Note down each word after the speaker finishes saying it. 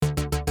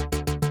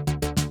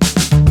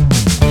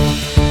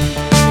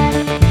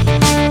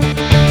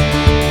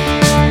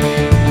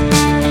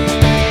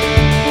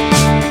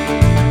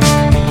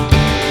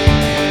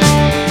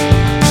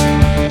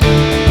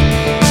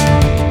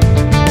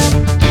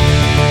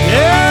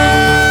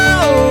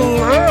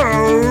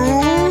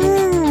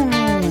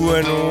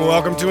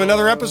to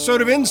another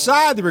episode of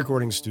Inside the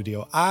Recording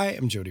Studio. I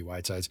am Jody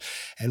Whitesides,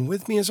 and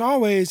with me as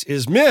always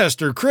is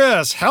Mr.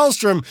 Chris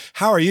Hellstrom.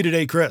 How are you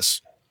today, Chris?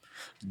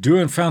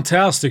 Doing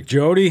fantastic,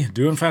 Jody.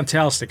 Doing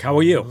fantastic. How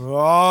are you? Oh,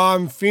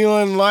 I'm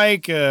feeling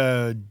like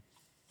a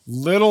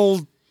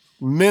little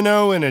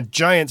minnow in a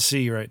giant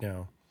sea right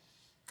now.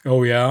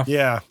 Oh, yeah?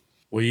 Yeah.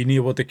 Well, you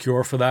know what the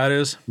cure for that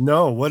is?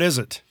 No, what is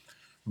it?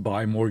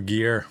 Buy more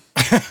gear.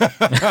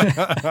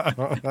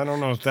 I don't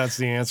know if that's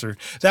the answer.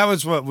 That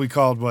was what we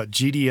called,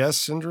 GDS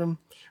syndrome?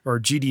 Or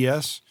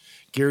GDS?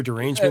 Gear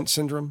Derangement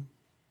Syndrome?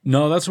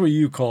 No, that's what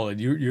you call it.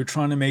 You're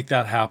trying to make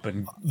that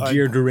happen.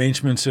 Gear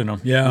derangement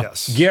syndrome. Yeah.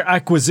 Yes. Gear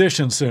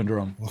acquisition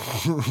syndrome.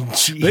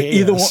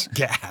 Either one.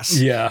 Gas.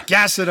 Yeah.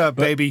 Gas it up,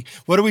 baby.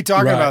 What are we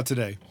talking about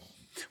today?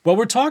 Well,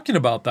 we're talking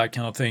about that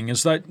kind of thing.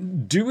 Is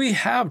that, do we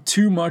have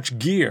too much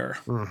gear?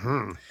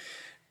 Mm-hmm.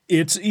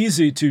 It's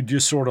easy to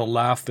just sort of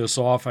laugh this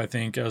off, I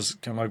think, as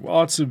kind of like,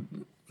 well, it's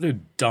a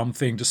dumb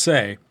thing to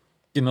say.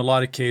 In a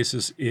lot of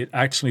cases, it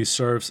actually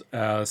serves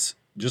as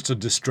just a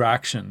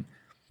distraction.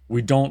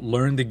 We don't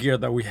learn the gear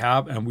that we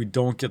have, and we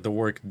don't get the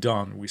work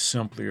done. We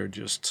simply are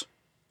just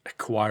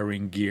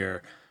acquiring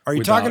gear. Are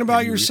you talking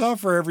about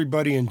yourself or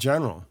everybody in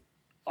general?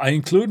 I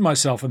include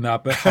myself in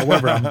that, but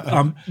however,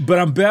 I'm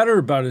better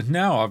about it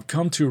now. I've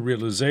come to a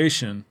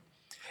realization,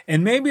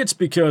 and maybe it's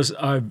because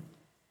I've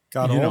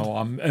got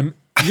old.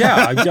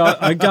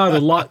 I got a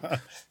lot.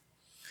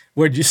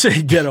 What did you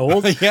say? Get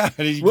old? Yeah,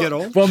 did you get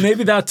old? Well,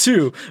 maybe that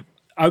too.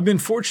 I've been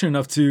fortunate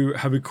enough to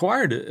have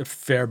acquired a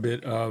fair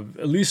bit of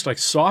at least like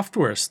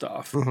software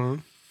stuff.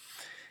 Mm-hmm.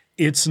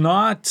 It's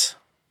not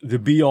the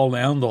be-all,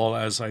 end-all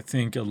as I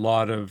think a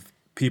lot of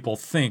people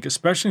think,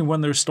 especially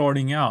when they're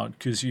starting out,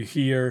 because you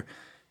hear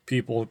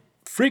people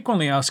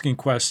frequently asking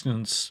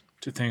questions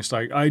to things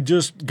like, I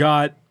just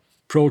got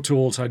Pro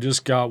Tools, I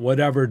just got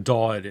whatever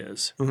DAW it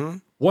is. Mm-hmm.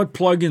 What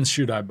plugins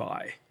should I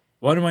buy?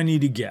 What do I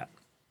need to get?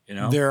 You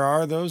know, there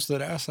are those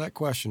that ask that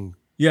question.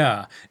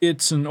 Yeah,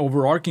 it's an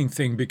overarching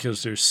thing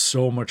because there's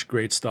so much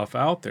great stuff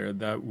out there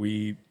that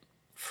we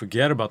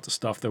forget about the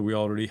stuff that we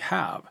already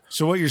have.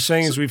 So what you're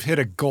saying is we've hit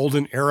a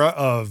golden era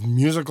of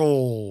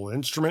musical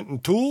instrument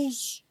and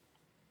tools?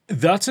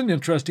 That's an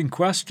interesting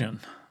question.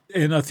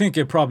 And I think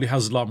it probably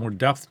has a lot more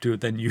depth to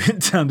it than you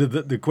intended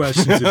the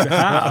questions to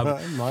have.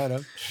 I might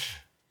have.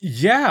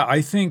 Yeah,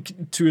 I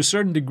think to a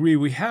certain degree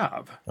we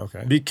have.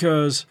 Okay.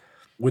 Because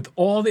with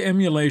all the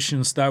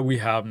emulations that we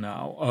have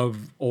now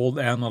of old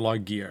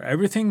analog gear,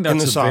 everything that's in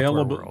the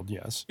available software world,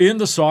 yes. In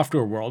the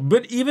software world,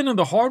 but even in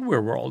the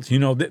hardware world, you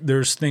know,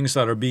 there's things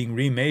that are being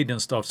remade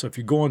and stuff. So if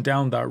you're going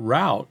down that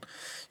route,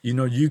 you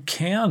know, you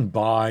can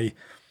buy,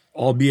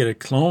 albeit a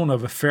clone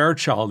of a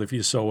Fairchild, if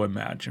you so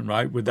imagine,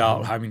 right,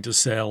 without having to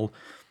sell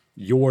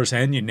yours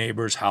and your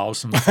neighbor's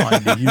house and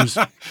find a used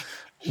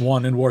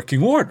one in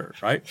working order,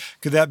 right?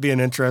 Could that be an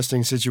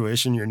interesting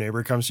situation? Your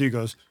neighbor comes to you and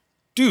goes,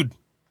 dude,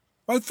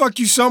 why the fuck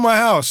you sell my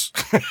house?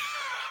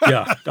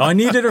 Yeah, I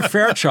needed a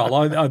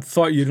Fairchild. I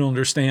thought you'd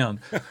understand.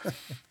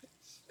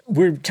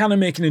 We're kind of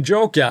making a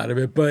joke out of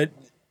it, but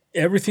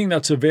everything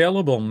that's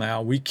available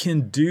now, we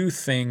can do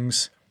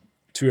things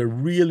to a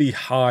really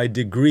high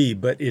degree,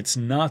 but it's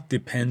not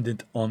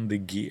dependent on the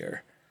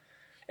gear.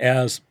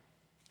 As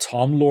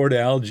Tom Lord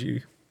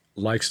Alge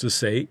likes to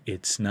say,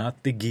 it's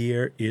not the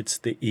gear, it's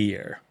the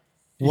ear.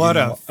 What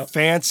a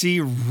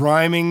fancy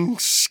rhyming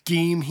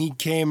scheme he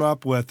came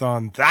up with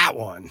on that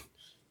one.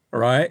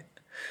 Right?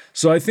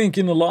 So I think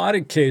in a lot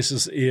of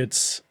cases,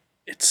 it's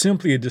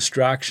simply a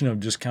distraction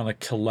of just kind of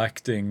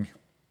collecting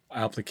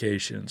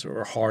applications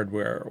or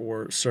hardware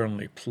or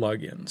certainly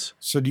plugins.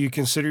 So do you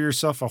consider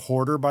yourself a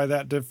hoarder by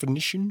that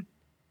definition?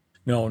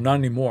 No, not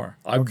anymore.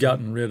 I've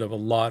gotten rid of a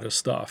lot of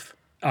stuff.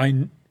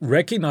 I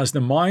recognize the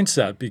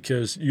mindset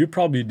because you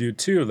probably do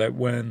too, that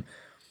when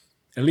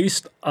at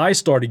least I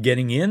started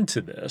getting into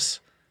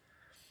this,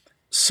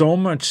 so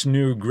much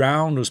new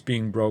ground was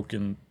being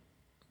broken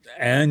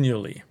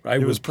annually,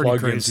 right? It was with pretty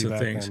plugins crazy and back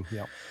things. then.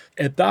 Yep.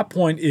 At that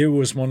point, it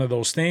was one of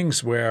those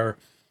things where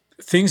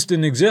things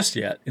didn't exist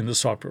yet in the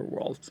software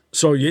world.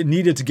 So you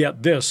needed to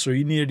get this, so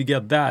you needed to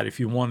get that if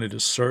you wanted a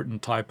certain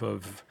type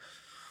of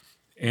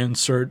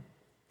insert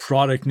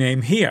product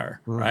name here,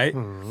 right?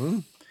 Mm-hmm.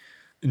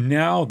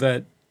 Now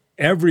that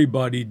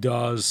everybody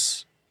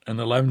does an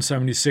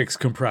 1176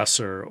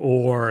 compressor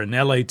or an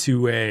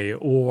LA2A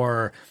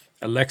or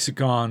a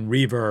Lexicon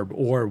reverb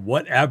or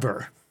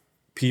whatever,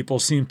 people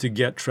seem to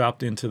get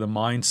trapped into the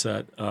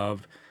mindset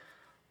of,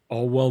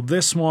 oh, well,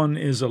 this one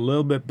is a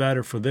little bit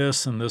better for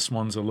this and this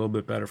one's a little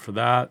bit better for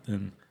that.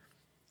 And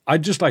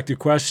I'd just like to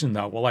question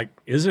that. Well, like,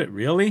 is it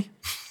really?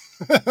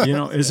 You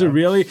know, is it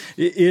really?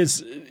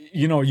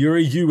 You're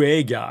a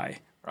UA guy,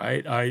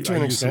 right? I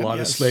use a lot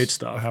of Slate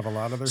stuff. I have a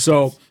lot of their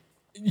stuff. So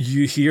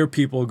you hear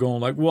people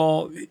going like,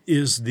 well,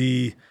 is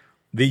the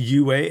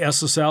UA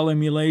SSL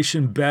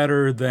emulation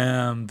better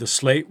than the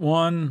Slate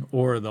one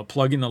or the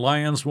Plugin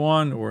Alliance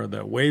one or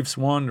the Waves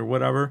one or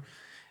whatever?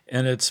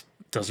 And it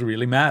doesn't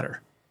really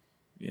matter.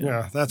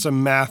 Yeah, that's a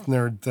math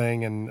nerd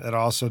thing, and it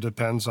also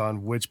depends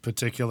on which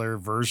particular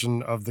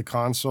version of the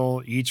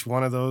console each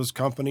one of those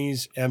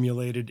companies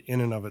emulated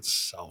in and of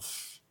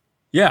itself.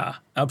 Yeah,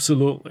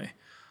 absolutely.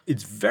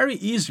 It's very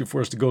easy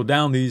for us to go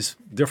down these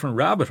different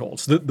rabbit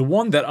holes. The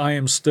one that I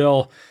am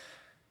still,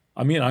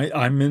 I'm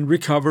in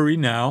recovery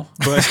now,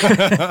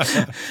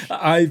 but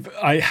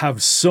I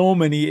have so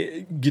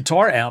many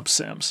guitar amp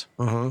sims,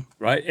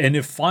 right? And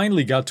it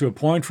finally got to a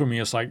point for me.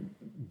 It's like,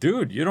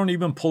 dude, you don't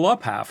even pull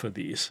up half of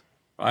these,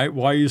 right?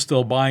 Why are you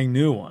still buying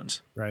new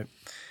ones? Right.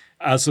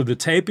 As of the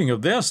taping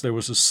of this, there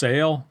was a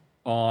sale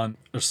on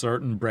a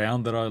certain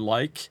brand that I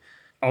like.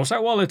 I was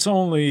like, well, it's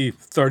only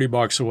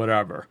 $30 or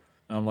whatever.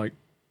 And I'm like,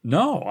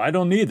 no, I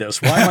don't need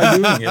this. Why am I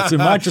doing it? It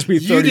might just be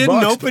 $30. You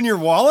didn't open your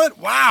wallet?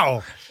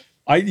 Wow.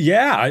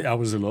 I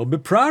was a little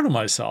bit proud of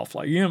myself.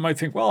 Like, you might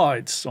think, well,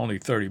 it's only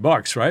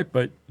 $30, right?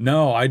 But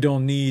no, I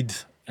don't need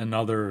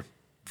another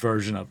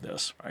version of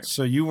this, right?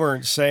 So you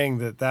weren't saying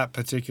that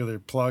particular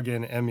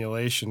plug-in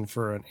emulation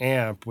for an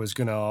amp was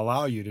going to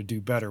allow you to do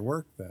better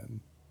work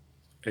then?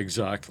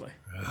 Exactly.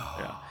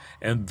 Yeah.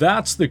 And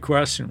that's the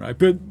question, right?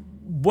 But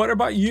what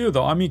about you,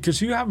 though? I mean,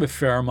 because you have a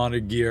fair amount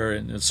of gear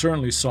and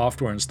certainly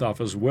software and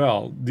stuff as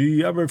well. Do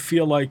you ever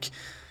feel like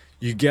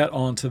you get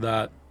onto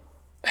that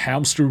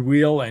hamster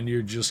wheel and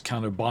you're just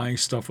kind of buying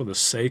stuff for the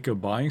sake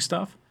of buying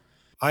stuff?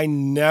 I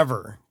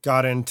never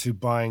got into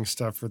buying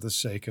stuff for the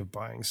sake of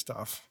buying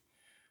stuff.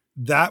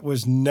 That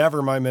was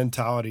never my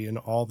mentality in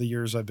all the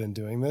years I've been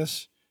doing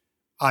this.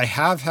 I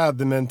have had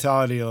the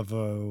mentality of,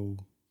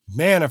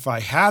 man, if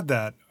I had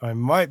that, I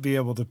might be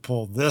able to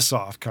pull this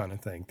off kind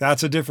of thing.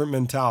 That's a different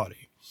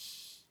mentality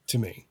to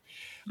me.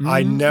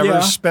 I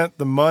never spent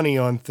the money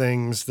on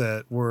things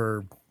that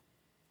were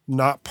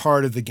not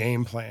part of the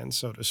game plan,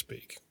 so to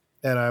speak.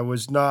 And I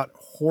was not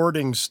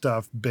hoarding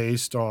stuff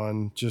based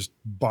on just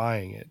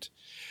buying it.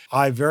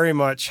 I very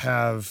much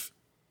have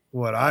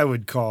what I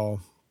would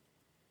call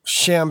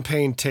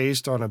champagne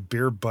taste on a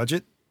beer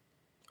budget.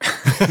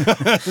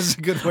 That's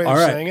a good way of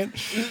saying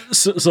it.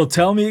 So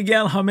tell me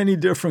again, how many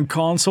different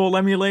console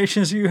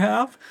emulations you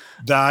have?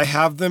 I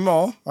have them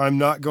all. I'm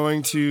not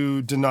going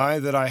to deny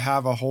that I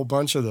have a whole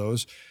bunch of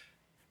those.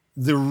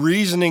 The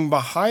reasoning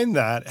behind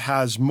that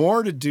has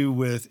more to do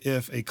with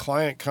if a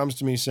client comes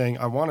to me saying,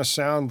 I want to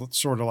sound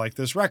sort of like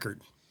this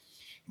record.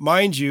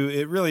 Mind you,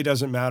 it really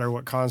doesn't matter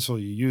what console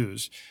you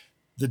use.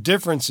 The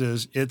difference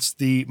is it's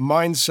the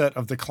mindset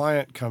of the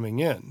client coming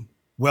in.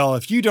 Well,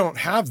 if you don't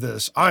have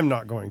this, I'm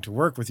not going to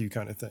work with you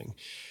kind of thing.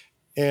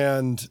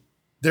 And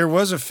there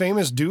was a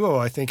famous duo,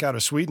 I think, out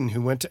of Sweden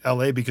who went to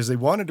LA because they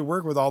wanted to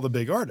work with all the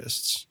big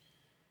artists.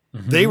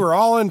 Mm-hmm. They were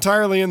all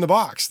entirely in the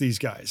box, these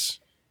guys.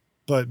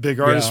 But big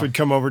artists would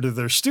come over to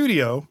their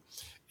studio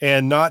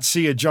and not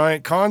see a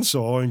giant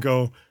console and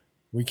go,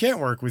 we can't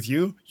work with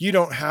you. You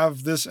don't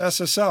have this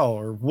SSL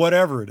or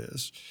whatever it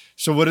is.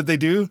 So what did they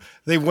do?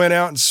 They went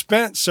out and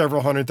spent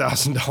several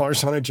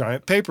 $100,000 on a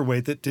giant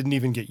paperweight that didn't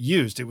even get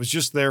used. It was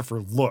just there for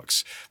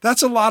looks.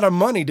 That's a lot of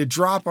money to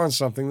drop on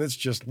something that's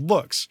just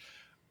looks.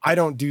 I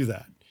don't do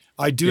that.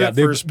 I do it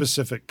for a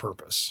specific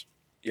purpose.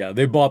 Yeah,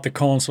 they bought the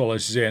console,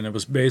 as you say, and it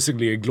was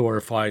basically a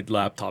glorified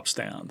laptop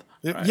stand.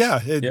 Right?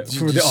 You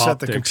just set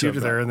the computer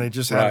there and they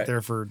just had it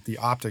there for the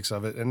optics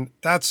of it. And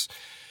that's...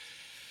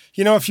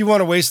 if you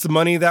want to waste the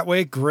money that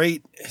way,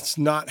 great. It's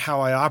not how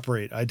I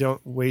operate. I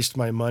don't waste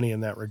my money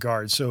in that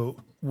regard.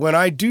 So when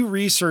I do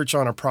research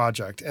on a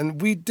project,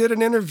 and we did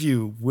an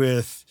interview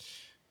with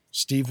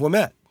Steve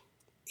Wimett,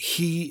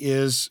 he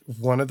is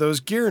one of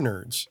those gear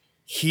nerds.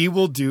 He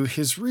will do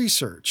his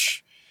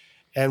research.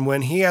 And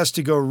when he has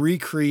to go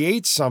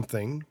recreate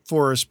something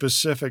for a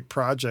specific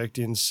project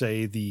in,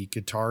 say, the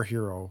Guitar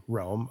Hero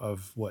realm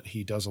of what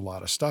he does a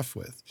lot of stuff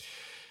with,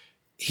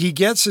 he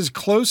gets as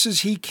close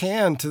as he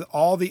can to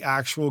all the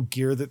actual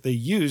gear that they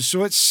use.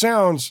 So it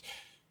sounds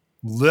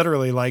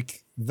literally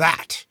like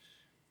that.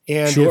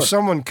 And if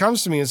someone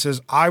comes to me and says,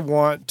 I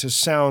want to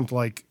sound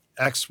like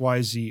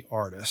XYZ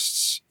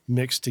artists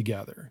mixed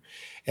together,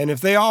 and if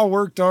they all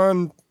worked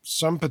on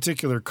some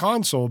particular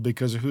console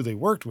because of who they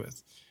worked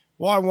with,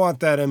 well, I want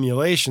that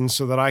emulation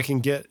so that I can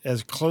get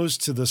as close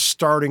to the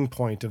starting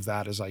point of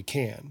that as I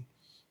can.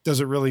 Does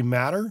it really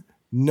matter?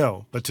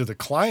 No, but to the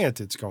client,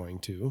 it's going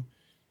to.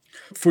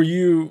 For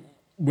you,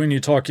 when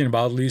you're talking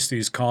about at least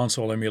these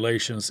console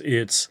emulations,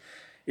 it's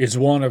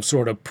one of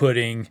sort of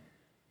putting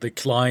the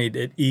client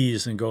at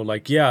ease and go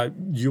like, yeah,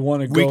 you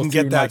want to go through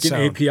get that like an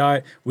sound.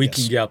 API, we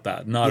can get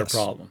that, not a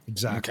problem.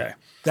 Exactly. Okay.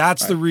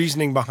 That's the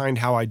reasoning behind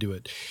how I do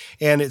it.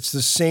 And it's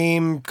the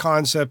same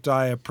concept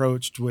I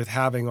approached with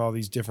having all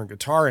these different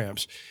guitar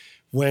amps.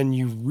 When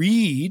you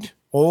read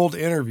old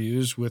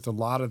interviews with a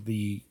lot of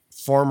the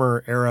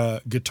former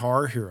era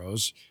guitar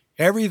heroes,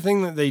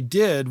 everything that they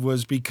did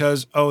was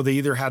because, they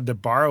either had to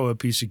borrow a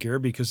piece of gear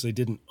because they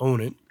didn't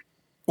own it,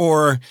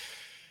 or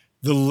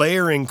the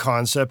layering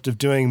concept of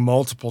doing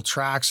multiple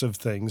tracks of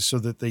things so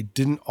that they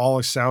didn't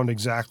all sound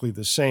exactly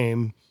the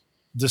same,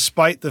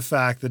 despite the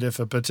fact that if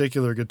a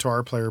particular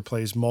guitar player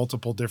plays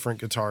multiple different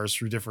guitars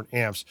through different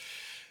amps,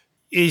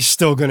 he's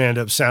still going to end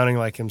up sounding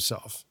like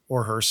himself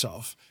or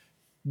herself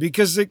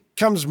because it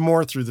comes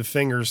more through the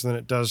fingers than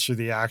it does through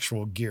the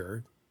actual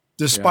gear.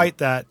 Despite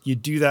that, you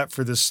do that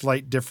for the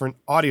slight different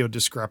audio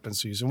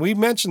discrepancies. And we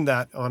mentioned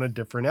that on a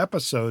different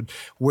episode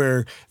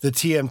where the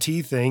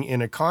TMT thing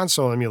in a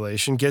console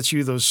emulation gets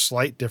you those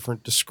slight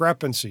different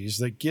discrepancies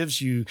that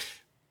gives you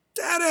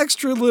that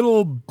extra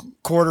little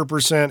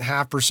 0.25%,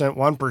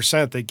 0.5%,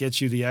 1% that gets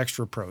you the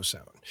extra pro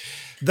sound.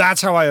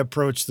 That's how I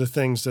approach the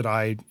things that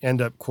I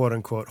end up quote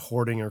unquote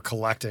hoarding or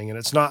collecting. And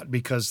it's not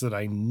because that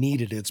I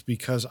need it. It's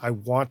because I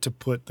want to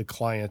put the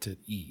client at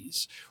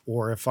ease.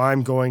 Or if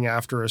I'm going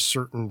after a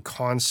certain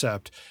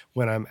concept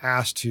when I'm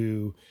asked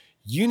to,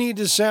 you need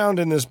to sound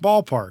in this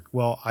ballpark.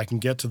 Well, I can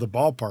get to the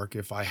ballpark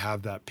if I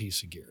have that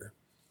piece of gear.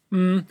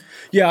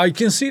 Yeah, I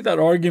can see that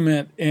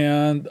argument,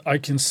 and I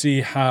can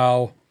see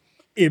how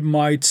it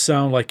might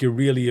sound like a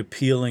really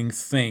appealing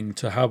thing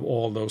to have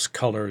all those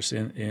colors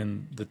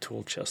in the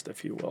tool chest,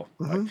 if you will,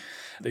 right,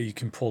 that you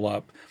can pull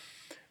up.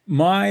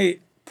 My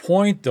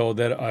point, though,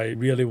 that I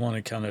really want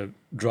to kind of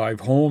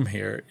drive home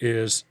here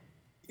is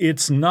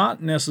it's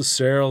not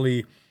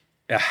necessarily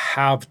a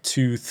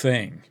have-to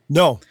thing.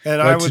 No,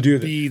 and I would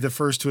be the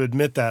first to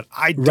admit that.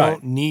 I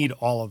don't need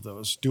all of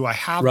those. Do I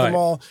have them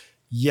all?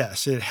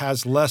 Yes, it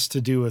has less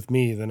to do with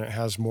me than it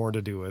has more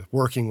to do with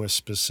working with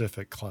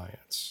specific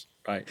clients.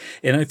 Right.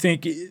 And I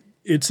think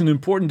it's an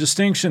important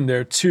distinction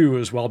there too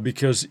as well,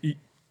 because,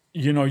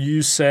 you know,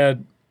 you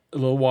said a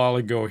little while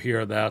ago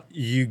here that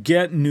you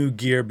get new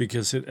gear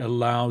because it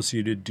allows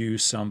you to do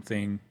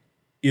something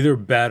either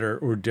better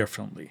or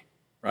differently,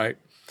 right?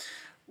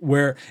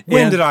 When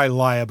did I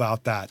lie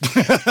about that?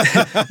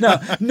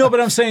 No, but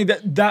I'm saying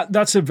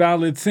that's a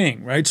valid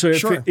thing, right? So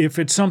if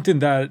it's something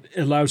that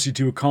allows you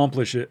to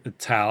accomplish a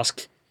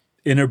task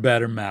in a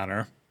better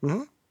manner,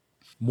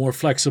 more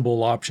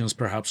flexible options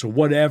perhaps, or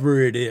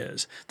whatever it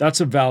is, that's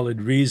a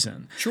valid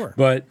reason. Sure.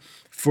 But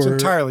it's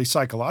entirely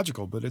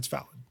psychological, but it's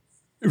valid.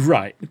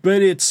 Right.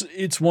 But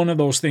it's one of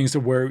those things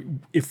that where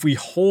if we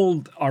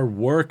hold our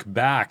work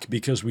back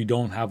because we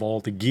don't have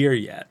all the gear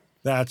yet,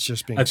 that's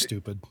just being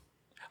stupid.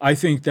 I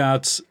think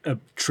that's a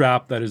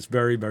trap that is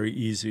very, very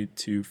easy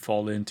to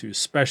fall into,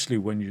 especially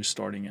when you're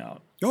starting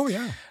out. Oh,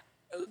 yeah.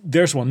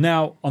 There's one.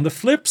 Now, on the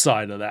flip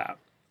side of that,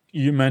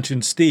 you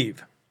mentioned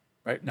Steve.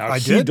 Right now,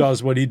 he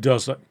does what he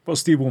does. Well,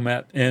 Steve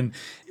Wilmette, and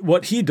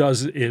what he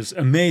does is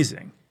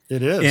amazing.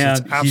 It is. And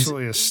it's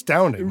absolutely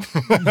astounding.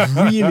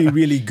 Really,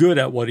 really good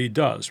at what he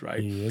does. Right.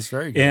 He is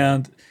very good.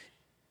 And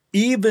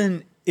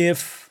even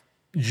if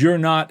you're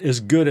not as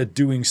good at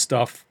doing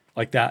stuff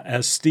like that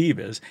as Steve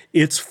is,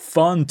 it's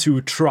fun to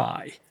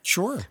try.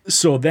 Sure.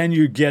 So then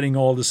you're getting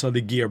all this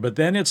other gear, but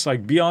then it's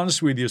like, be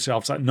honest with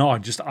yourself. It's like, no, I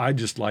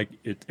just like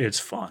it. It's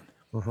fun.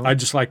 I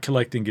just like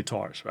collecting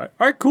guitars. Right.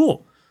 All right.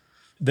 Cool.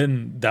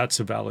 Then that's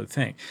a valid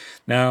thing.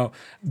 Now,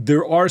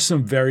 there are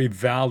some very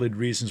valid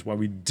reasons why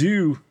we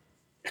do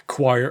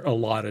acquire a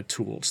lot of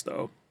tools,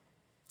 though,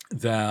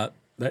 that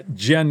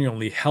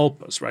genuinely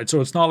help us, right? So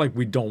it's not like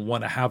we don't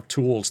want to have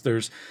tools.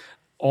 There's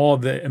all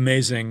the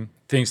amazing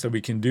things that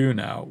we can do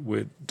now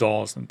with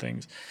DAWs and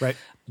things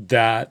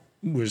that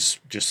was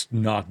just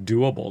not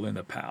doable in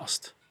the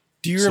past.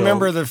 Do you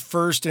remember the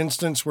first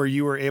instance where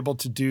you were able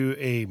to do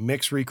a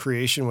mix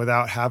recreation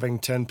without having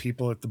 10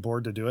 people at the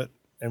board to do it?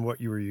 And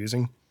what you were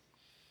using?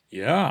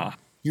 Yeah.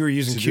 You were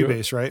using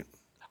Cubase, right?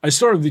 I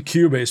started with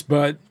Cubase,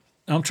 but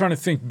I'm trying to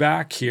think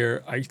back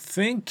here. I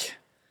think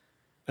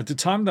at the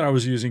time that I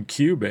was using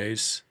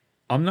Cubase,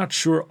 I'm not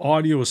sure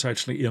audio was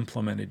actually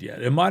implemented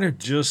yet. It might have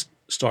just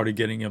started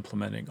getting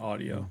implementing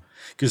audio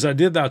because I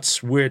did that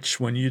switch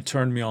when you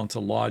turned me on to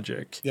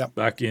Logic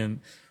back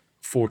in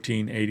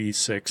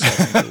 1486, I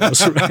think it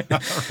was,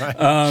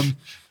 right?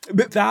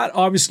 But that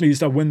obviously is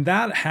that when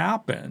that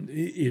happened,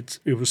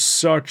 it was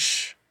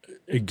such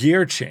a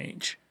gear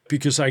change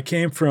because I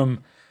came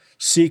from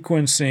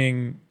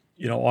sequencing,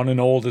 on an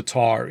old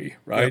Atari,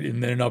 right?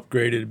 And then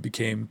upgraded, it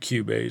became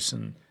Cubase,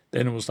 and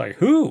then it was like,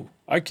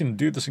 I can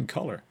do this in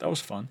color. That was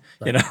fun,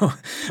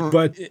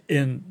 But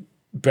in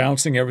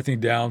bouncing everything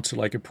down to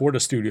like a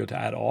Porta Studio to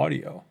add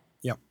audio,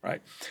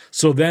 right?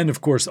 So then, of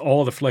course,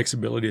 all the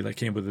flexibility that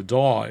came with the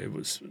DAW, it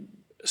was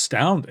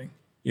astounding,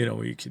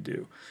 what you could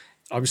do.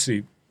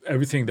 Obviously,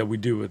 everything that we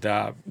do with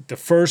that, the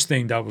first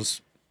thing that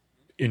was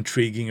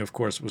intriguing, of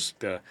course, was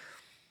the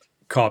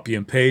copy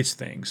and paste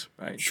things,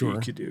 right? Sure. That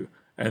you could do.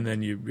 And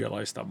then you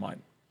realize that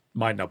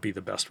might not be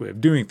the best way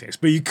of doing things,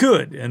 but you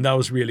could, and that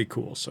was really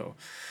cool. So,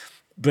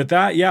 but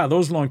that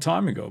was a long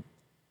time ago.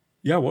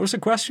 Yeah, what was the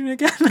question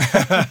again?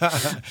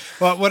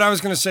 Well, what I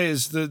was going to say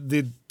is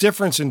the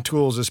difference in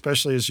tools,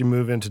 especially as you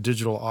move into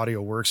digital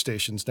audio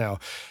workstations now.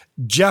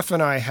 Jeff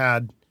and I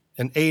had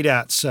an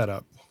ADAT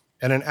setup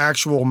and an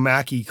actual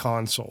Mackie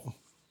console.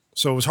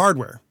 So it was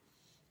hardware.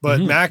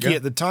 But Mackie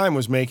at the time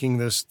was making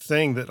this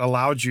thing that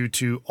allowed you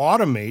to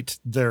automate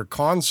their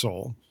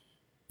console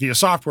via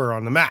software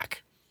on the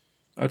Mac.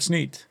 That's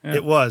neat. Yeah.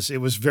 It was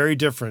very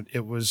different.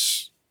 It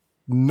was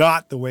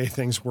not the way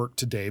things work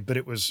today, but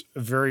it was a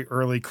very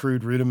early,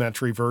 crude,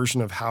 rudimentary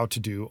version of how to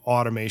do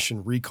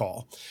automation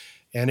recall.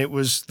 And it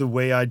was the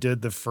way I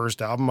did the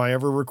first album I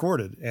ever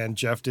recorded. And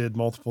Jeff did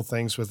multiple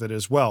things with it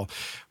as well.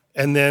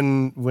 And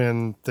then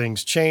when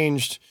things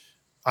changed,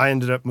 I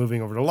ended up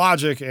moving over to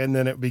Logic, and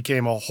then it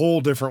became a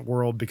whole different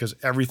world because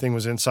everything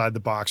was inside the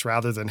box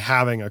rather than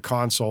having a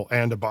console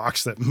and a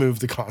box that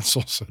moved the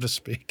console, so to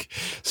speak.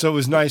 So it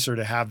was nicer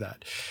to have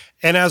that.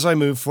 And as I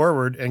moved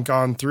forward and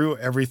gone through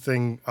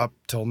everything up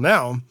till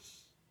now,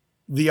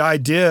 the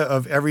idea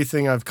of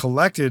everything I've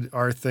collected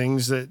are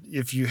things that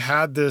if you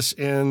had this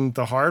in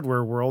the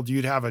hardware world,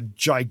 you'd have a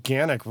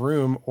gigantic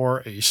room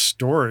or a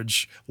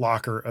storage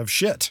locker of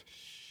shit.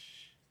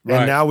 Right.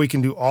 And now we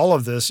can do all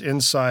of this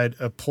inside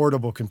a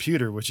portable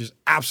computer, which is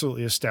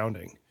absolutely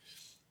astounding.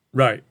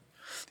 Right.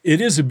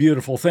 It is a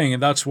beautiful thing.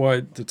 And that's why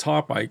at the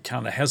top I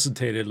kind of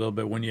hesitated a little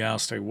bit when you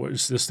asked, like,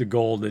 was this the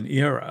golden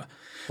era?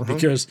 Mm-hmm.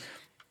 Because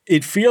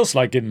it feels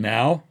like it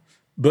now.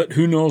 But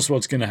who knows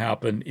what's going to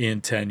happen in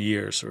 10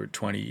 years or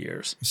 20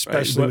 years.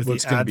 Especially with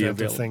the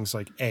advent of things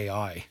like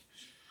AI.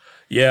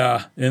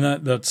 Yeah,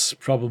 and that's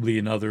probably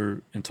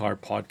another entire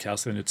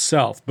podcast in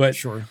itself. But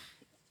sure.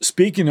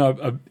 Speaking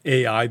of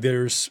AI,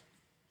 there's,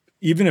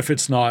 even if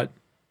it's not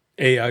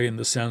AI in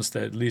the sense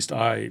that at least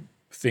I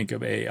think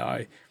of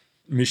AI,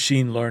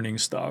 machine learning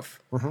stuff,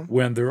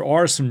 when there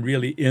are some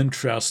really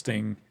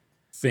interesting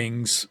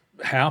things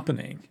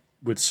happening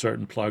with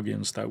certain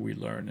plugins that we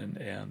learn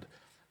and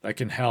that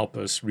can help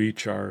us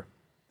reach our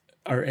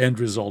end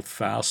result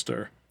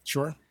faster.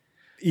 Sure.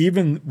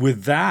 Even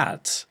with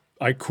that,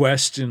 I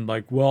question,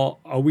 like, well,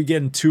 are we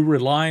getting too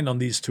reliant on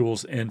these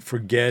tools and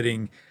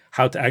forgetting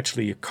how to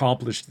actually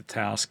accomplish the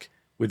task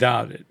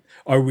without it?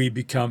 Are we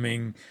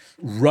becoming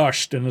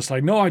rushed? And it's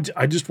like, no,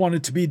 I just want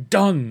it to be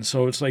done.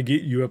 So it's like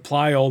you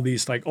apply all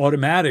these like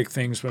automatic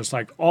things where it's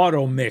like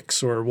auto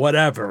mix or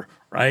whatever,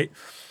 right?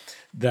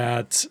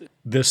 That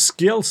the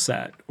skill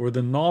set or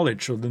the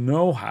knowledge or the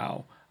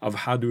know-how of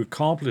how to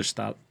accomplish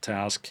that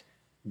task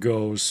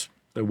goes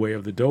the way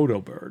of the dodo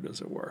bird,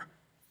 as it were.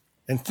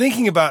 And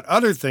thinking about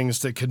other things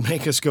that could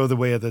make us go the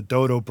way of the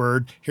dodo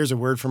bird, here's a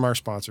word from our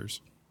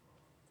sponsors.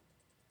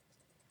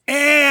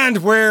 And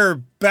we're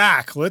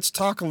back. Let's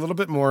talk a little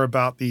bit more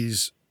about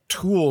these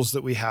tools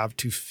that we have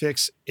to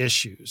fix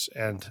issues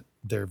and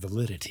their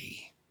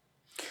validity.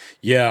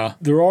 Yeah,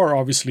 there are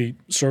obviously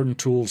certain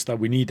tools that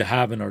we need to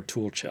have in our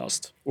tool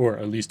chest, or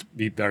at least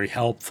be very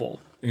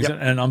helpful. Yep.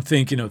 And I'm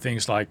thinking of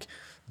things like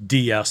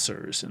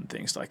de-essers and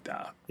things like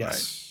that.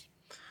 Yes.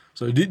 Right?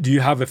 So do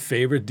you have a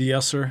favorite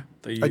de-esser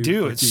that you? I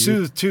do. It's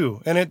Soothe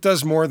too. And it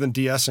does more than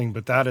de-essing,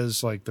 but that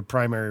is like the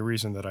primary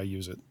reason that I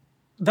use it.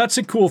 That's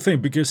a cool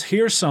thing, because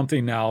here's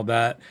something now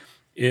that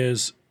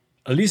is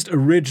at least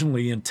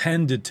originally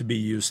intended to be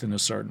used in a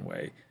certain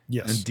way.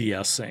 Yes. And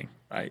de-essing,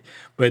 right?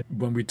 But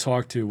when we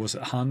talked to, was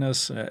it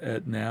Hannes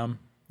at NAMM?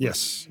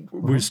 Yes.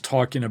 We was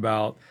talking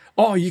about,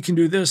 oh, you can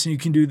do this and you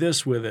can do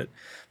this with it,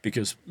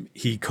 because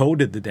he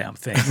coded the damn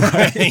thing,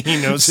 right?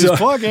 He knows his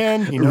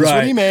plugin. He knows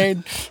what he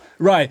made.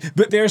 Right.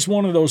 But there's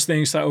one of those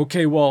things that,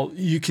 okay, well,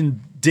 you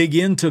can dig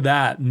into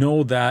that,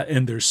 know that,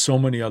 and there's so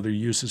many other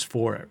uses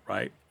for it,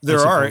 right?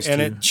 There are,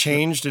 and it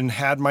changed and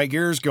had my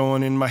gears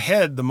going in my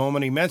head the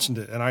moment he mentioned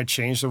it, and I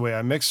changed the way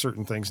I mix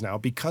certain things now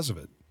because of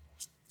it.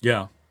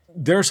 Yeah.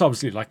 There's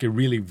obviously like a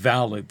really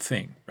valid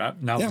thing,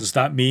 right? Now, does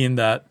that mean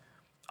that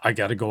I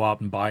got to go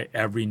out and buy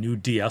every new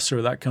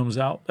de-esser that comes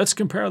out? Let's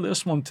compare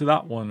this one to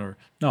that one, or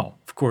no,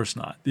 of course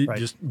not. Right.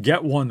 Just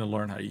get one to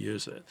learn how to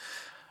use it.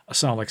 I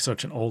sound like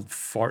such an old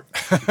fart,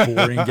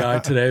 boring guy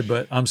today,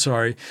 but I'm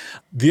sorry.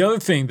 The other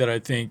thing that I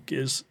think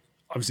is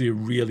obviously a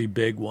really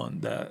big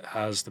one that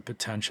has the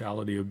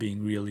potentiality of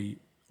being really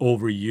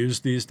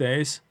overused these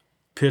days,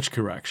 pitch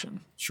correction.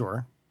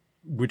 Sure.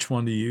 Which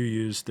one do you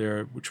use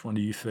there? Which one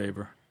do you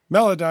favor?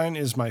 Melodyne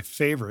is my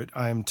favorite.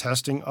 I'm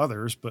testing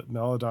others, but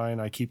Melodyne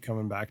I keep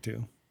coming back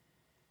to.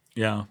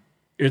 Yeah.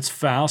 It's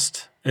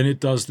fast, and it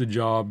does the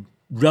job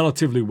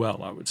relatively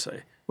well, I would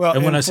say. Well,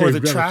 and when I for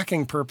the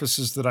tracking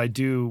purposes that I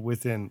do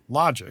within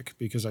Logic,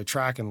 because I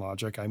track in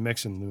Logic, I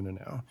mix in Luna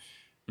now,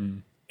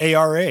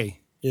 ARA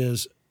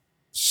is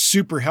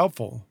super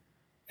helpful,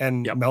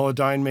 and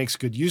Melodyne makes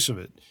good use of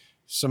it.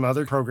 Some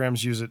other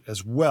programs use it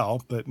as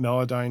well, but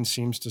Melodyne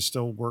seems to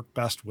still work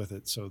best with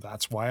it, so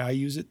that's why I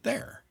use it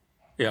there.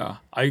 Yeah,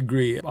 I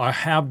agree. I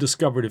have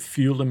discovered a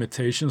few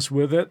limitations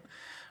with it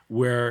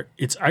where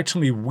it's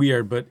actually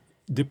weird, but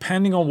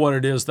depending on what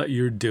it is that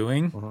you're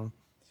doing,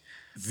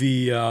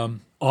 the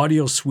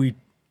audio suite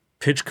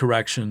pitch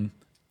correction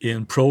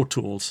in Pro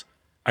Tools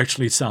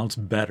actually sounds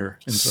better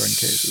in certain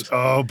cases.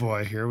 Oh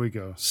boy, here we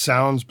go.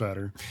 Sounds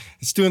better.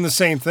 It's doing the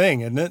same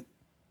thing, isn't it?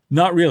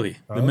 Not really.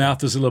 The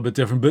math is a little bit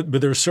different,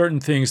 but there are certain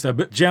things that,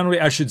 but generally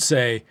I should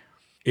say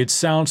it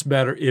sounds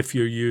better if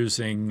you're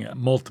using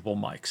multiple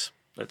mics.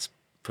 Let's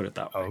put it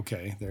that way.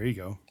 Okay, there you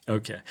go.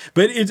 Okay.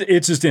 But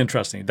it's just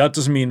interesting. That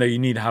doesn't mean that you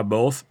need to have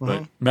both,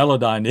 but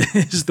Melodyne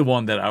is the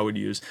one that I would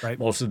use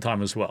most of the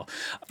time as well.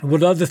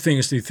 What other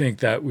things do you think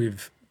that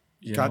we've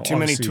got too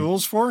many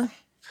tools for?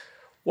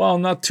 Well,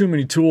 not too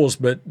many tools,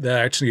 but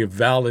they're actually a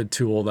valid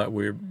tool that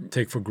we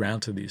take for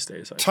granted these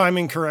days.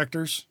 Timing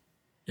correctors.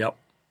 Yep.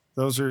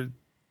 Those are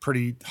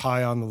pretty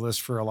high on the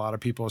list for a lot of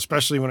people,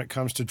 especially when it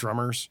comes to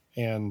drummers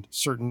and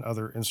certain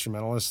other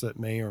instrumentalists that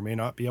may or may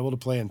not be able to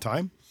play in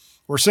time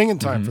or sing in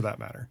time for that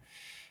matter.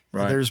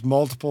 Right. There's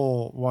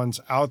multiple ones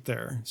out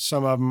there.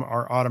 Some of them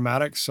are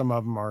automatic. Some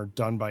of them are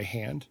done by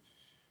hand.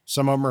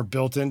 Some of them are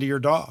built into your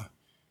DAW.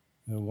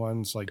 The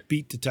ones like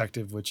Beat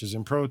Detective, which is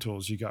in Pro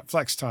Tools. You got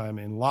Flex Time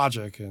in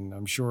Logic, and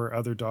I'm sure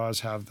other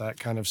DAWs have that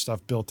kind of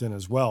stuff built in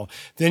as well.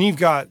 Then you've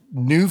got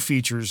new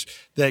features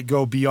that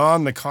go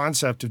beyond the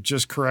concept of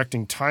just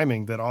correcting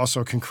timing that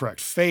also can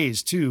correct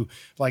phase too,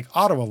 like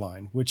Auto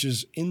Align, which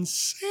is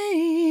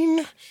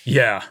insane.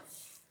 Yeah.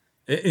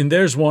 And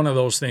there's one of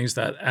those things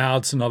that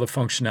adds another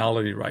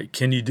functionality, right?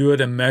 Can you do it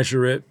and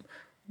measure it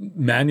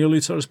manually,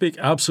 so to speak?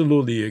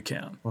 Absolutely you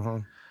can.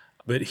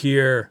 But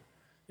here,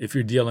 if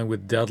you're dealing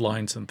with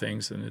deadlines and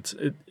things,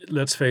 and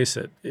let's face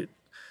it,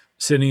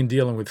 sitting and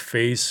dealing with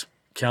phase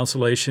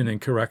cancellation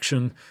and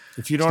correction.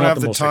 If you don't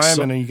have the time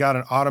and you got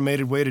an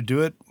automated way to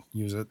do it,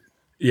 use it.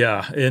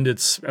 Yeah, and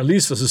it's at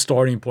least as a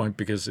starting point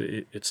because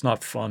it's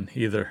not fun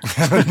either.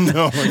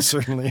 No, it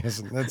certainly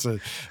isn't. That's a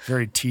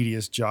very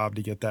tedious job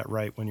to get that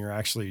right when you're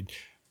actually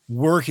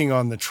working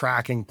on the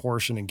tracking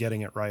portion and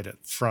getting it right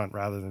at front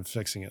rather than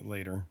fixing it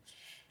later.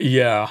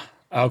 Yeah,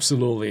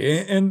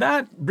 absolutely. And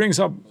that brings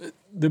up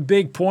the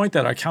big point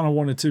that I kind of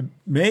wanted to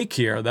make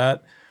here,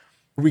 that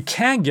we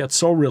can get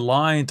so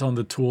reliant on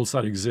the tools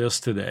that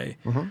exist today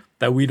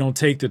that we don't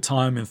take the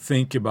time and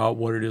think about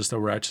what it is that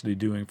we're actually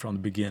doing from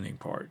the beginning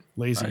part.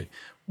 Lazy. Right?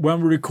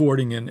 When we're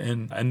recording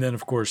and then,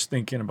 of course,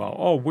 thinking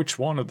about, which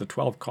one of the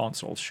 12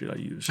 consoles should I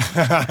use?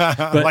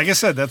 But, like I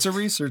said, that's a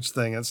research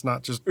thing. It's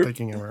not just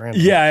picking them around.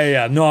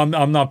 Yeah. No,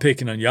 I'm not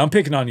picking on you. I'm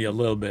picking on you a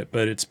little bit,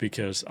 but it's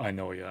because I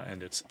know you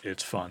and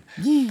it's fun.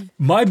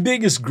 My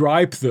biggest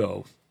gripe,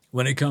 though,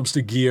 when it comes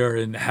to gear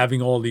and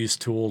having all these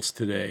tools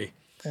today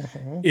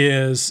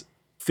is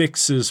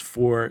fixes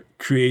for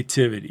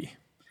creativity.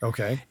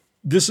 Okay.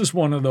 This is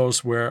one of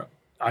those where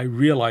I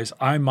realize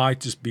I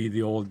might just be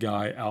the old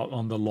guy out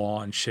on the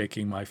lawn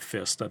shaking my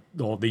fist at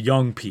all the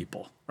young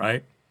people,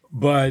 right?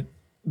 But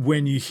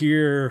when you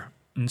hear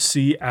and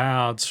see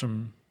ads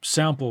from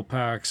sample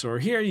packs or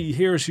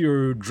here's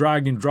your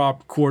drag and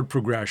drop chord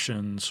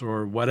progressions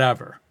or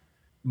whatever,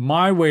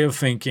 my way of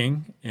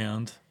thinking,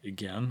 and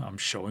again, I'm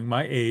showing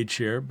my age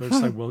here, but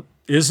it's like, well,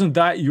 isn't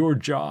that your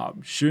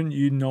job? Shouldn't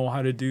you know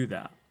how to do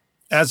that?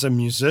 As a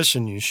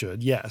musician, you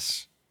should,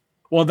 yes.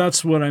 Well,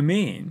 that's what I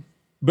mean.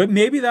 But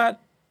maybe that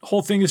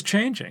whole thing is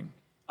changing.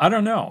 I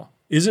don't know.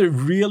 Is it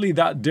really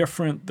that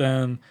different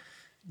than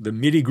the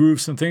MIDI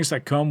grooves and things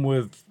that come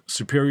with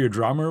Superior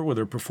Drummer, where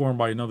they're performed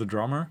by another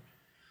drummer?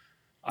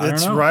 I don't know.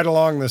 It's right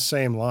along the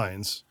same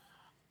lines.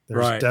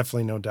 There's right.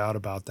 definitely no doubt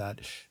about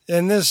that.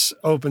 And this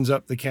opens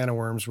up the can of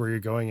worms where you're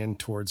going in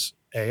towards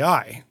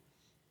AI.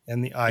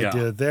 And the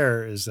idea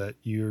there is that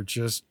you're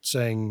just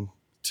saying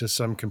to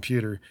some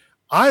computer,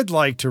 I'd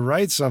like to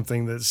write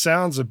something that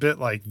sounds a bit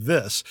like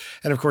this.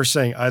 And of course,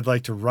 saying I'd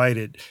like to write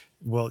it.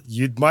 Well,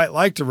 you might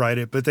like to write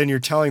it, but then you're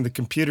telling the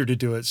computer to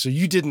do it. So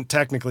you didn't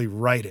technically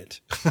write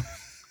it.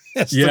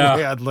 That's the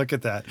way I'd look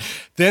at that.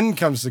 Then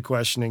comes the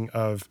questioning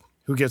of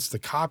who gets the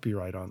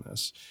copyright on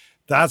this.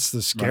 That's the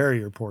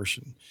scarier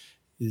portion.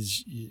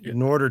 Is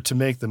in order to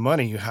make the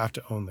money, you have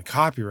to own the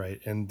copyright.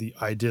 And the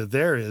idea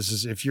there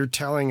is if you're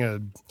telling a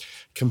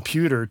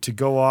computer to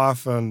go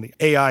off on the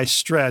AI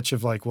stretch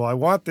of like, well, I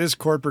want this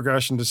chord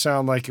progression to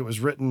sound like it was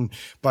written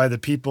by the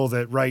people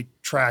that write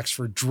tracks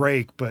for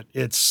Drake, but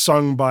it's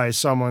sung by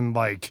someone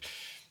like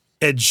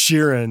Ed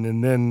Sheeran.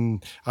 And then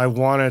I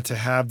want it to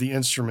have the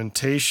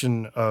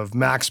instrumentation of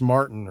Max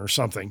Martin or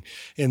something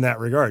in that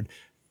regard.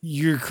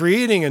 You're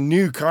creating a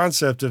new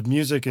concept of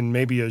music and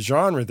maybe a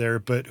genre there,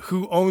 but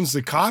who owns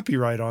the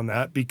copyright on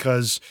that?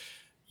 Because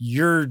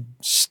you're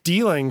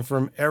stealing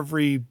from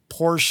every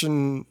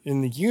portion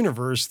in the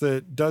universe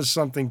that does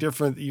something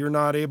different that you're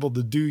not able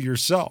to do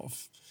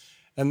yourself.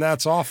 And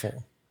that's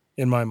awful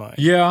in my mind.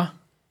 Yeah.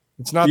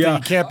 It's not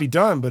that it can't be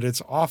done, but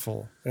it's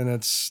awful. And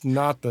it's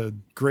not the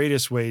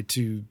greatest way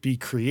to be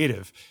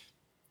creative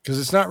because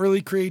it's not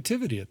really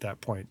creativity at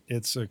that point.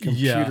 It's a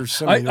computer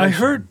simulation. I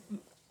heard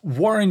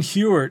Warren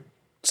Hewitt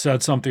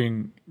said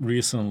something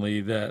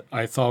recently that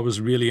I thought was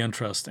really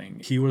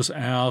interesting. He was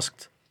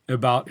asked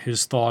about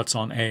his thoughts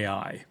on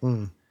AI.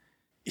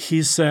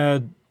 He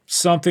said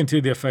something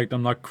to the effect,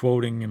 I'm not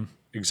quoting him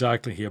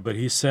exactly here, but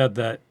he said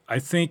that I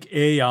think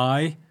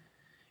AI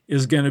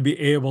is going to be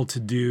able to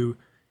do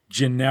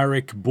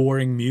generic,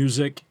 boring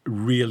music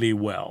really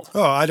well.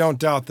 Oh, I don't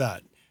doubt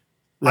that.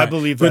 Right. I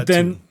believe that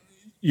too.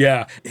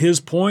 His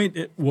point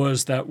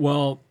was that,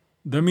 well,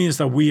 that means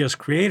that we as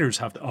creators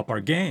have to up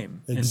our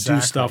game and do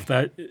stuff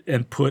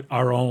and put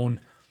our own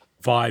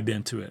vibe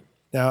into it.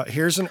 Now,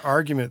 here's an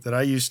argument that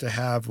I used to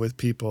have with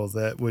people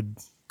that would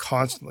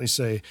constantly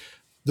say,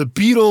 the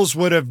Beatles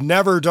would have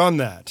never done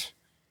that.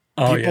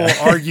 People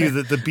argue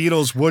that the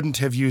Beatles wouldn't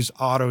have used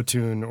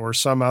auto-tune or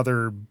some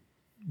other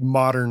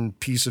modern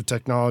piece of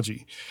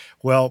technology.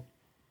 Well,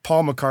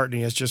 Paul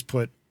McCartney has just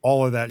put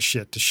all of that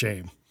shit to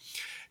shame.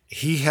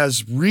 he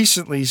has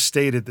recently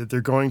stated that they're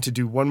going to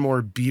do one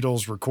more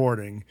Beatles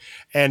recording,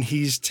 and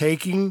he's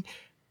taking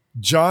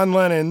John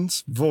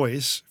Lennon's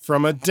voice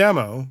from a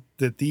demo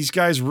that these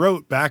guys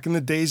wrote back in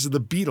the days of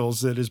the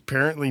Beatles that has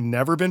apparently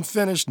never been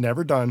finished,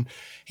 never done.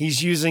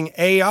 He's using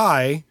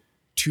AI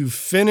to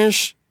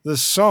finish the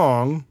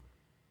song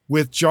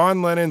with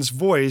John Lennon's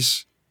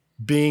voice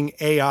being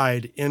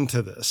AI'd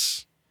into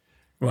this.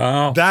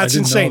 Wow. That's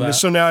insane.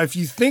 So now if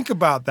you think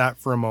about that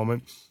for a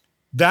moment,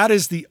 that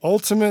is the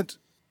ultimate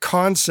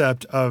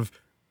concept of,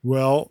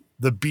 well,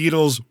 the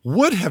Beatles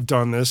would have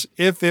done this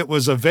if it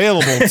was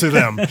available to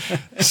them.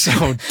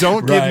 So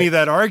don't give me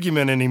that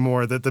argument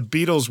anymore that the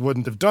Beatles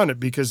wouldn't have done it,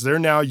 because they're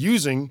now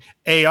using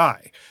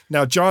AI.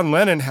 Now, John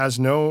Lennon has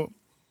no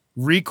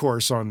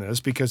recourse on this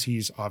because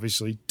he's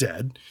obviously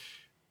dead.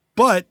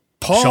 But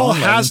Paul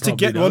has to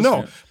get,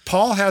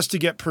 Paul has to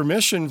get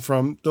permission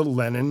from the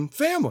Lennon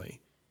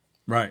family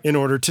in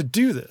order to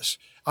do this.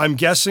 I'm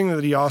guessing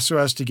that he also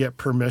has to get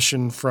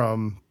permission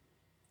from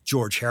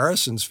George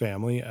Harrison's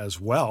family as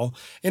well,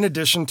 in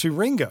addition to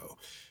Ringo,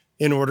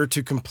 in order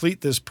to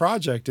complete this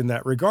project in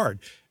that regard.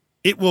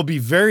 It will be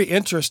very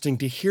interesting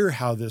to hear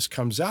how this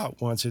comes out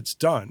once it's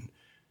done,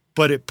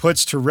 but it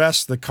puts to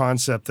rest the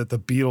concept that the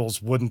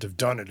Beatles wouldn't have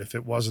done it if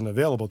it wasn't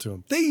available to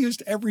them. They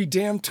used every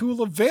damn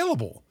tool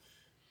available.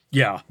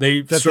 Yeah,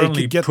 they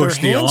certainly get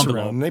pushed their hands the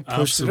envelope. around, and they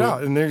pushed it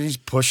out, and he's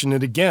pushing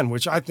it again,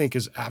 which I think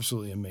is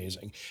absolutely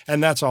amazing.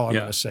 And that's all I'm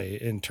going to say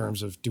in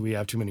terms of, do we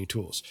have too many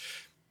tools?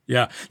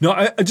 Yeah. No,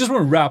 I just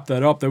want to wrap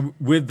that up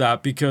with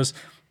that, because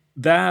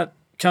that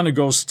kind of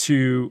goes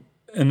to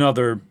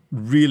another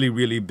really,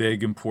 really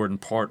big, important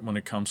part when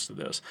it comes to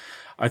this.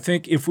 I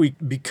think if we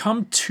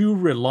become too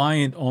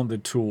reliant on the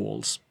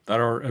tools that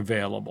are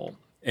available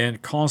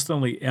and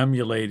constantly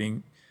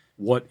emulating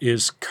what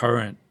is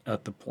current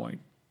at the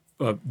point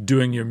of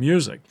doing your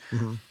music,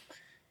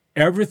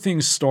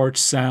 everything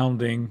starts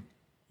sounding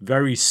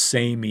very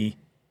samey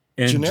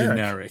and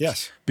generic.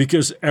 Yes.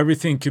 Because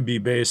everything could be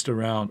based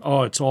around,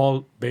 it's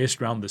all based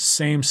around the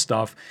same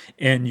stuff,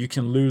 and you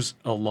can lose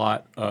a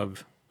lot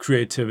of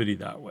creativity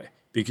that way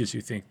because you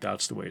think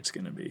that's the way it's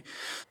going to be.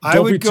 I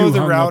would go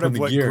the route of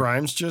what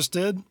Grimes just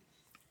did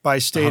by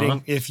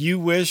stating, if you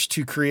wish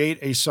to create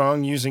a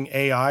song using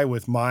AI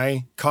with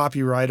my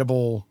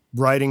copyrightable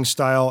writing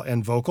style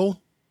and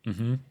vocal,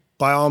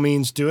 by all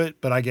means do it,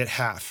 but I get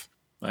half.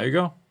 There you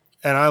go.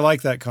 And I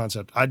like that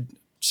concept. I'd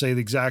say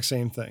the exact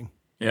same thing.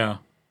 Yeah.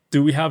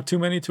 Do we have too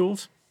many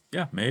tools?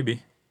 Yeah,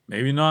 maybe.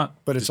 Maybe not.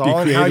 But it's all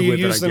in how you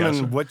use them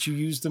and what you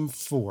use them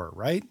for,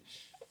 right?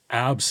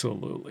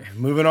 Absolutely.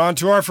 Moving on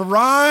to our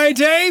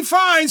Friday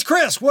finds.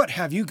 Chris, what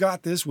have you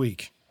got this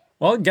week?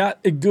 Well, got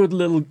a good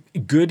little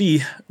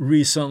goodie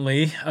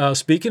recently.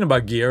 Speaking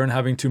about gear and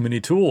having too many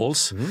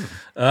tools,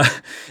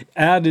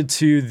 added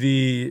to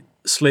the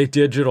Slate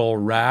Digital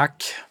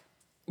rack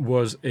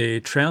was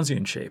a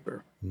transient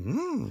shaper.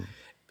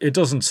 It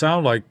doesn't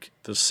sound like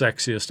the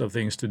sexiest of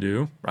things to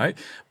do, right?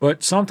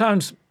 But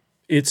sometimes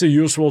it's a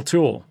useful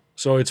tool.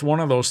 So it's one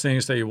of those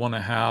things that you want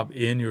to have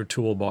in your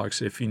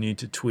toolbox if you need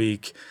to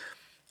tweak,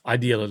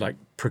 ideally like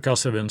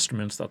percussive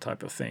instruments, that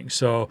type of thing.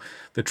 So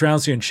the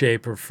transient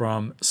shaper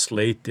from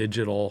Slate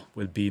Digital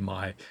would be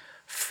my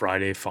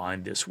Friday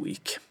find this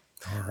week.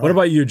 All right. What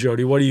about you,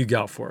 Jody? What do you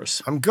got for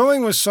us? I'm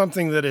going with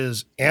something that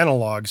is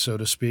analog, so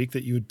to speak,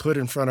 that you would put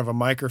in front of a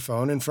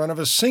microphone in front of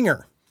a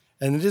singer.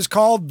 And it is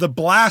called the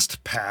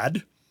Blast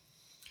Pad.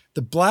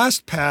 The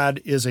Blast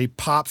Pad is a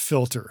pop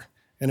filter,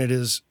 and it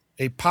is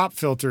a pop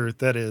filter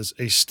that is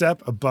a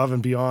step above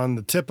and beyond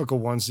the typical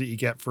ones that you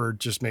get for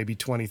just maybe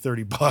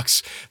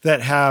 $20-$30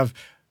 that have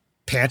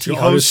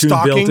pantyhose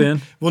stocking. Built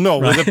in? Well, no,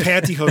 with a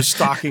pantyhose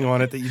stocking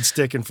on it that you'd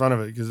stick in front of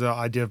it, because the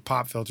idea of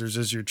pop filters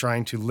is you're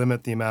trying to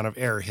limit the amount of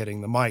air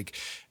hitting the mic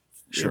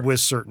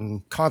with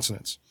certain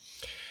consonants.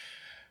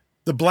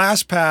 The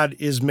Blast Pad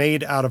is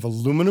made out of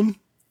aluminum.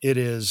 It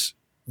is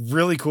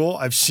really cool.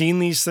 I've seen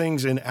these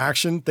things in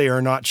action. They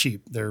are not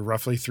cheap. They're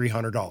roughly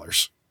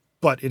 $300.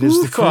 But it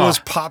is the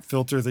coolest pop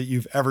filter that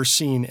you've ever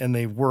seen, and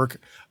they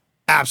work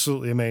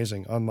absolutely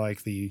amazing,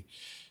 unlike the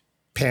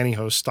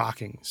pantyhose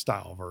stocking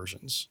style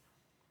versions.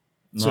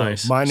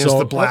 Nice. So mine is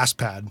the Blast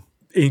Pad.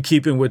 In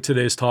keeping with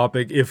today's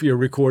topic, if you're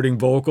recording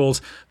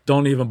vocals,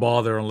 don't even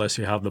bother unless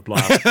you have the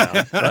Blast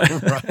Pad.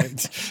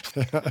 Right.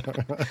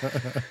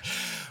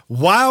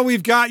 While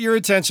we've got your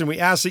attention, we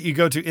ask that you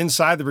go to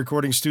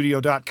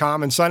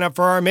InsideTheRecordingStudio.com and sign up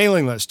for our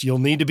mailing list. You'll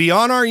need to be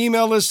on our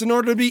email list in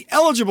order to be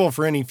eligible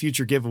for any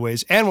future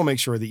giveaways, and we'll make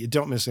sure that you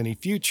don't miss any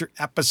future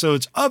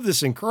episodes of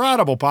this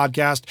incredible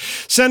podcast.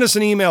 Send us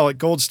an email at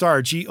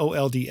goldstar,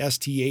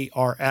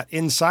 GOLDSTAR, at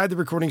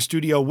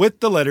InsideTheRecordingStudio with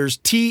the letters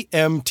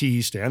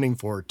TMT, standing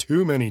for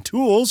Too Many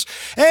Tools,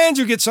 and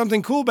you get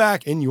something cool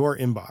back in your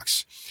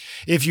inbox.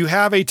 If you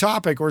have a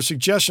topic or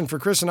suggestion for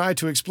Chris and I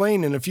to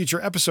explain in a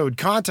future episode,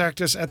 contact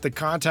us at the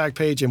contact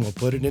page and we'll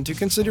put it into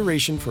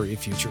consideration for a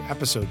future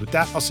episode. With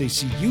that, I'll say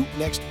see you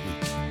next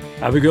week.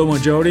 Have a good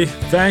one, Jody.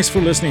 Thanks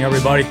for listening,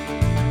 everybody.